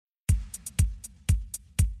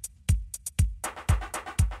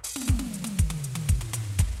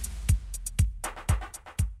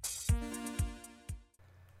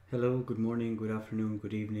Hello, good morning, good afternoon,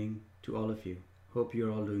 good evening to all of you. Hope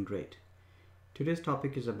you're all doing great. Today's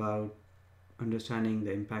topic is about understanding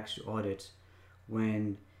the impacts to audits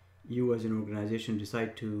when you as an organization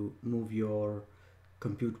decide to move your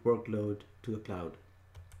compute workload to the cloud.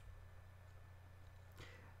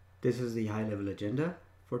 This is the high level agenda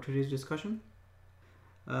for today's discussion.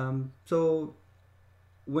 So,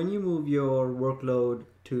 when you move your workload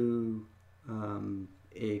to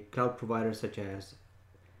a cloud provider such as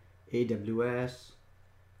AWS,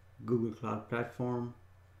 Google Cloud Platform,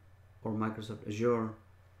 or Microsoft Azure,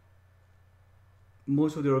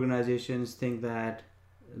 most of the organizations think that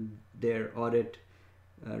their audit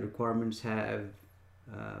requirements have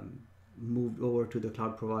moved over to the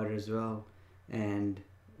cloud provider as well, and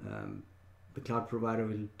the cloud provider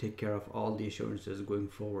will take care of all the assurances going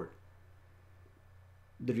forward.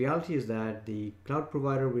 The reality is that the cloud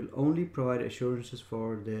provider will only provide assurances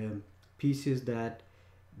for the pieces that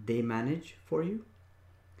they manage for you,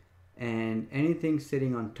 and anything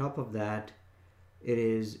sitting on top of that, it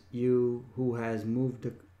is you who has moved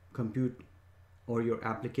the compute or your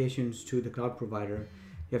applications to the cloud provider.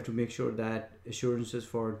 You have to make sure that assurances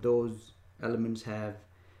for those elements have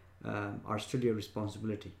are still your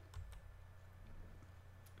responsibility.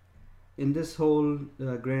 In this whole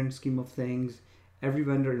grand scheme of things, every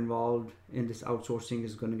vendor involved in this outsourcing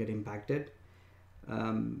is going to get impacted.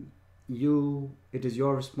 It is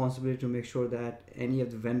your responsibility to make sure that any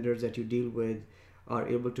of the vendors that you deal with are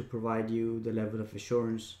able to provide you the level of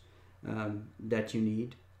assurance that you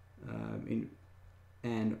need,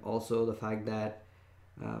 and also the fact that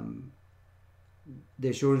the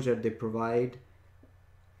assurance that they provide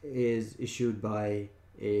is issued by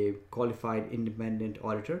a qualified independent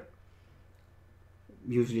auditor,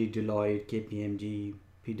 usually Deloitte, KPMG,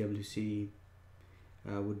 PwC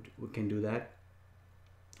can do that.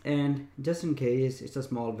 And just in case it's a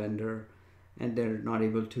small vendor and they're not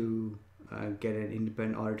able to get an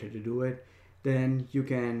independent auditor to do it, then you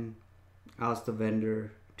can ask the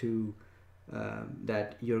vendor to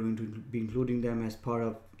that you're going to be including them as part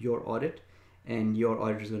of your audit, and your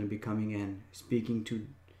auditor is going to be coming and speaking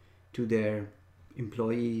to their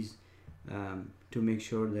employees to make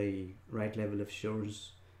sure the right level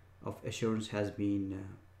of assurance has been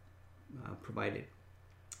provided.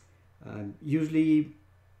 Usually,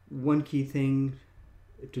 one key thing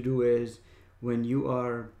to do is when you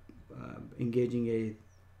are engaging a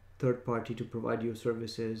third party to provide you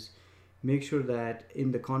services, make sure that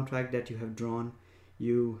in the contract that you have drawn,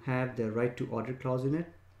 you have the right to audit clause in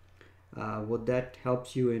it. What that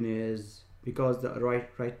helps you in is, because the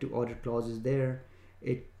right to audit clause is there,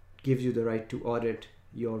 it gives you the right to audit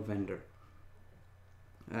your vendor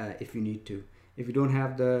if you need to. If you don't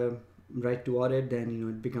have the right to audit, then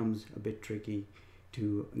it becomes a bit tricky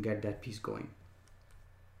to get that piece going.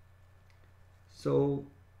 So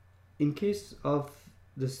in case of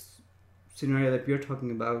this scenario that we are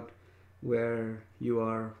talking about, where you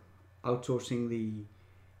are outsourcing the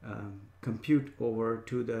compute over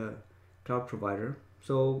to the cloud provider,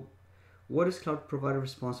 so what is cloud provider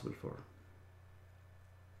responsible for?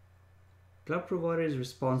 Cloud provider is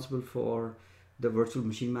responsible for the virtual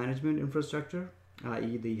machine management infrastructure,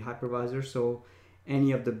 i.e. the hypervisor. So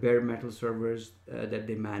any of the bare metal servers that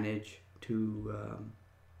they manage to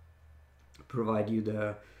provide you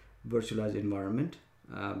the virtualized environment,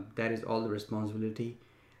 that is all the responsibility.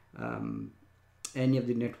 Any of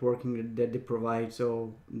the networking that they provide,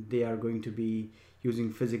 so they are going to be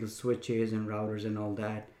using physical switches and routers and all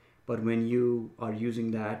that, but when you are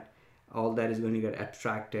using that, all that is going to get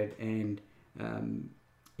abstracted, and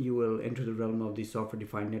you will enter the realm of the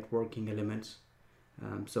software-defined networking elements.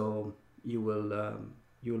 So you will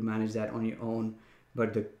manage that on your own,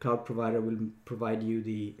 but the cloud provider will provide you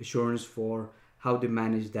the assurance for how to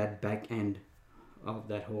manage that back end of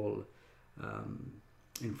that whole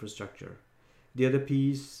infrastructure. The other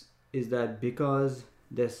piece is that because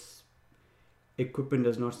this equipment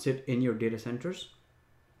does not sit in your data centers,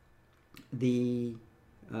 the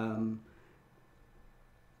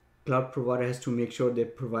cloud provider has to make sure they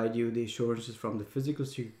provide you the assurances from the physical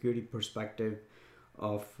security perspective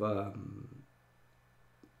of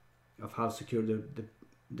how secure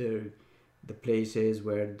the place is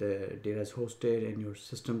where the data is hosted and your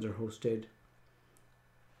systems are hosted.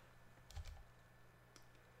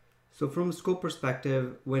 So from a scope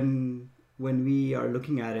perspective, when we are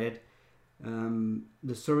looking at it,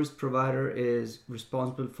 the service provider is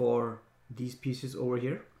responsible for these pieces over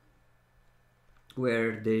here,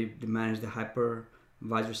 where they manage the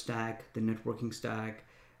hypervisor stack, the networking stack,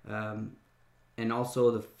 and also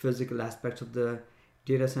the physical aspects of the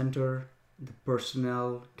data center, the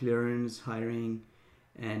personnel, clearance, hiring,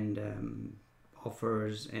 and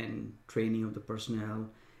offers and training of the personnel,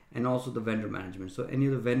 and also the vendor management. So any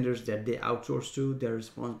of the vendors that they outsource to, they're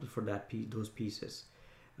responsible for those pieces.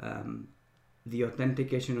 The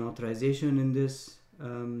authentication and authorization in this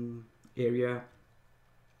area,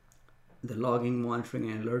 the logging,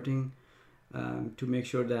 monitoring, and alerting, to make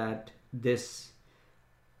sure that this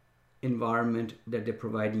environment that they're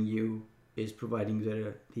providing you is providing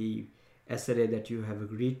the SLA that you have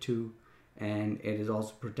agreed to, and it is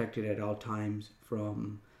also protected at all times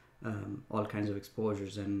from all kinds of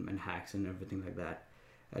exposures and hacks and everything like that.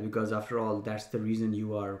 Because after all, that's the reason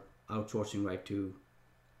you are outsourcing, right? To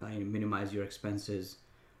minimize your expenses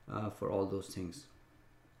for all those things.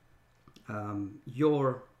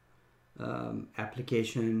 Your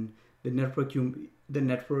application, the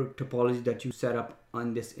network topology that you set up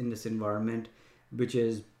in this environment, which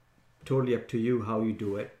is totally up to you how you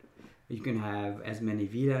do it. You can have as many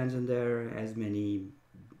VLANs in there, as many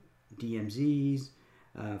DMZs,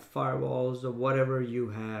 firewalls, or whatever you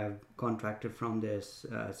have contracted from this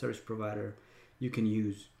service provider, you can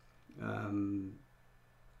use.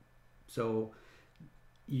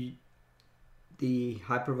 The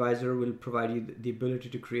hypervisor will provide you the ability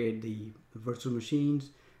to create the virtual machines.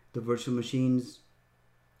 The virtual machines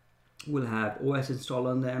will have OS installed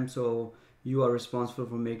on them, so you are responsible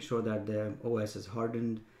for making sure that the OS is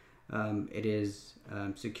hardened, it is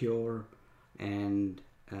secure, and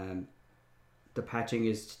the patching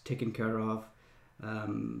is taken care of,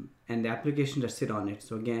 and the applications that sit on it.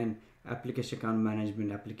 So again, application account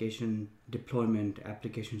management, application deployment,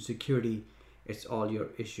 application security, it's all your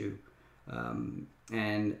issue.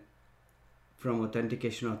 And from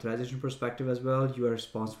authentication authorization perspective as well, you are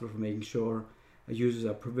responsible for making sure users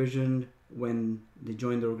are provisioned when they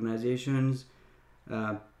join the organizations.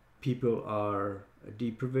 People are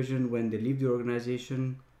deprovisioned when they leave the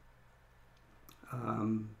organization.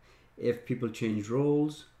 If people change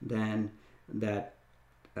roles, then that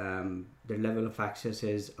their level of access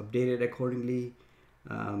is updated accordingly.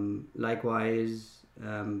 Likewise,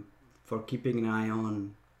 for keeping an eye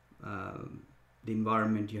on the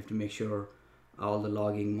environment, you have to make sure all the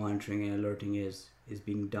logging, monitoring, and alerting is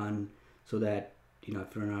being done, so that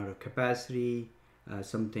if you run out of capacity,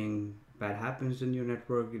 something bad happens in your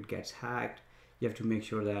network, it gets hacked, you have to make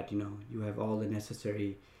sure that you have all the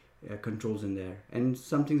necessary controls in there. And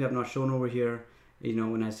some things I've not shown over here,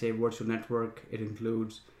 when I say virtual network, it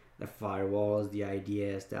includes the firewalls, the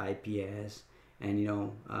IDS, the IPS, and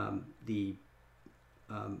the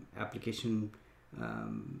application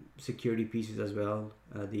security pieces as well,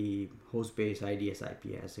 the host base, IDS,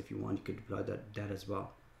 IPS. If you want, you could deploy that as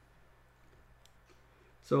well.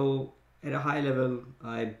 So at a high level,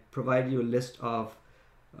 I provide you a list of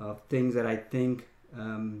things that I think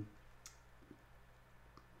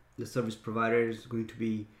the service provider is going to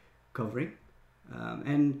be covering,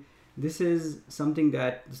 and this is something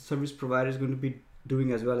that the service provider is going to be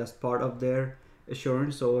doing as well as part of their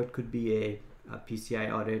assurance. So it could be a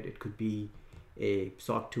PCI audit, it could be a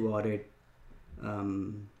SOC 2 audit,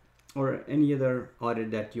 or any other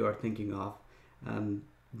audit that you are thinking of.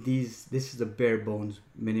 This is the bare bones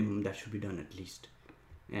minimum that should be done at least,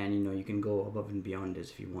 and you can go above and beyond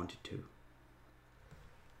this if you wanted to.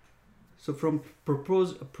 So from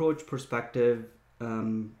proposed approach perspective,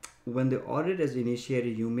 when the audit is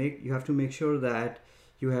initiated, you have to make sure that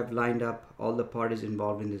you have lined up all the parties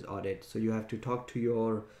involved in this audit. So you have to talk to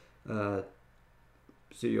your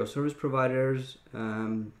service providers,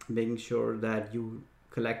 making sure that you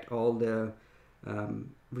collect all the audit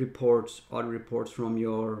reports from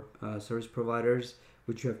your service providers,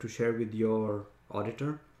 which you have to share with your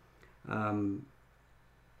auditor, and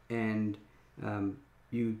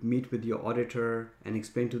you meet with your auditor and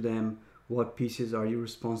explain to them what pieces are you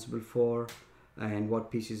responsible for and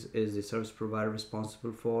what pieces is the service provider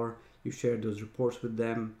responsible for. You share those reports with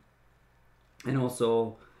them, and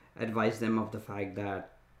also advise them of the fact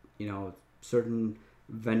that certain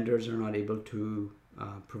vendors are not able to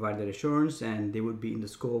provide that assurance, and they would be in the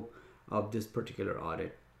scope of this particular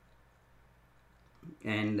audit.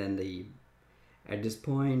 And then at this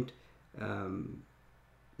point,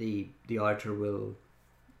 the auditor will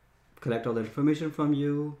collect all the information from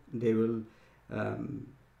you. They will,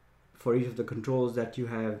 for each of the controls that you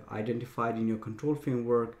have identified in your control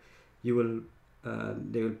framework, they will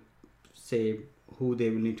say who they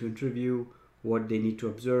will need to interview, what they need to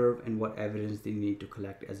observe, and what evidence they need to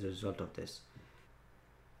collect as a result of this.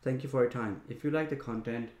 Thank you for your time. If you like the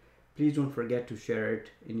content, please don't forget to share it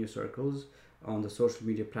in your circles on the social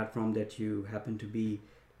media platform that you happen to be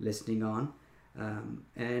listening on.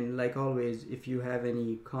 And like always, if you have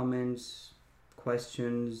any comments,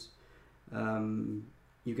 questions,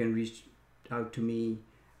 you can reach out to me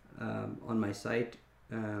on my site,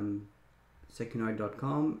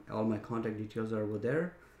 secunoid.com. All my contact details are over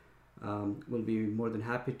there. We'll be more than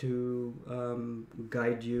happy to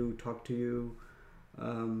guide you, talk to you,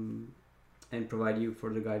 and provide you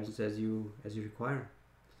further guidance as you require.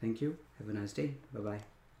 Thank you. Have a nice day. Bye bye.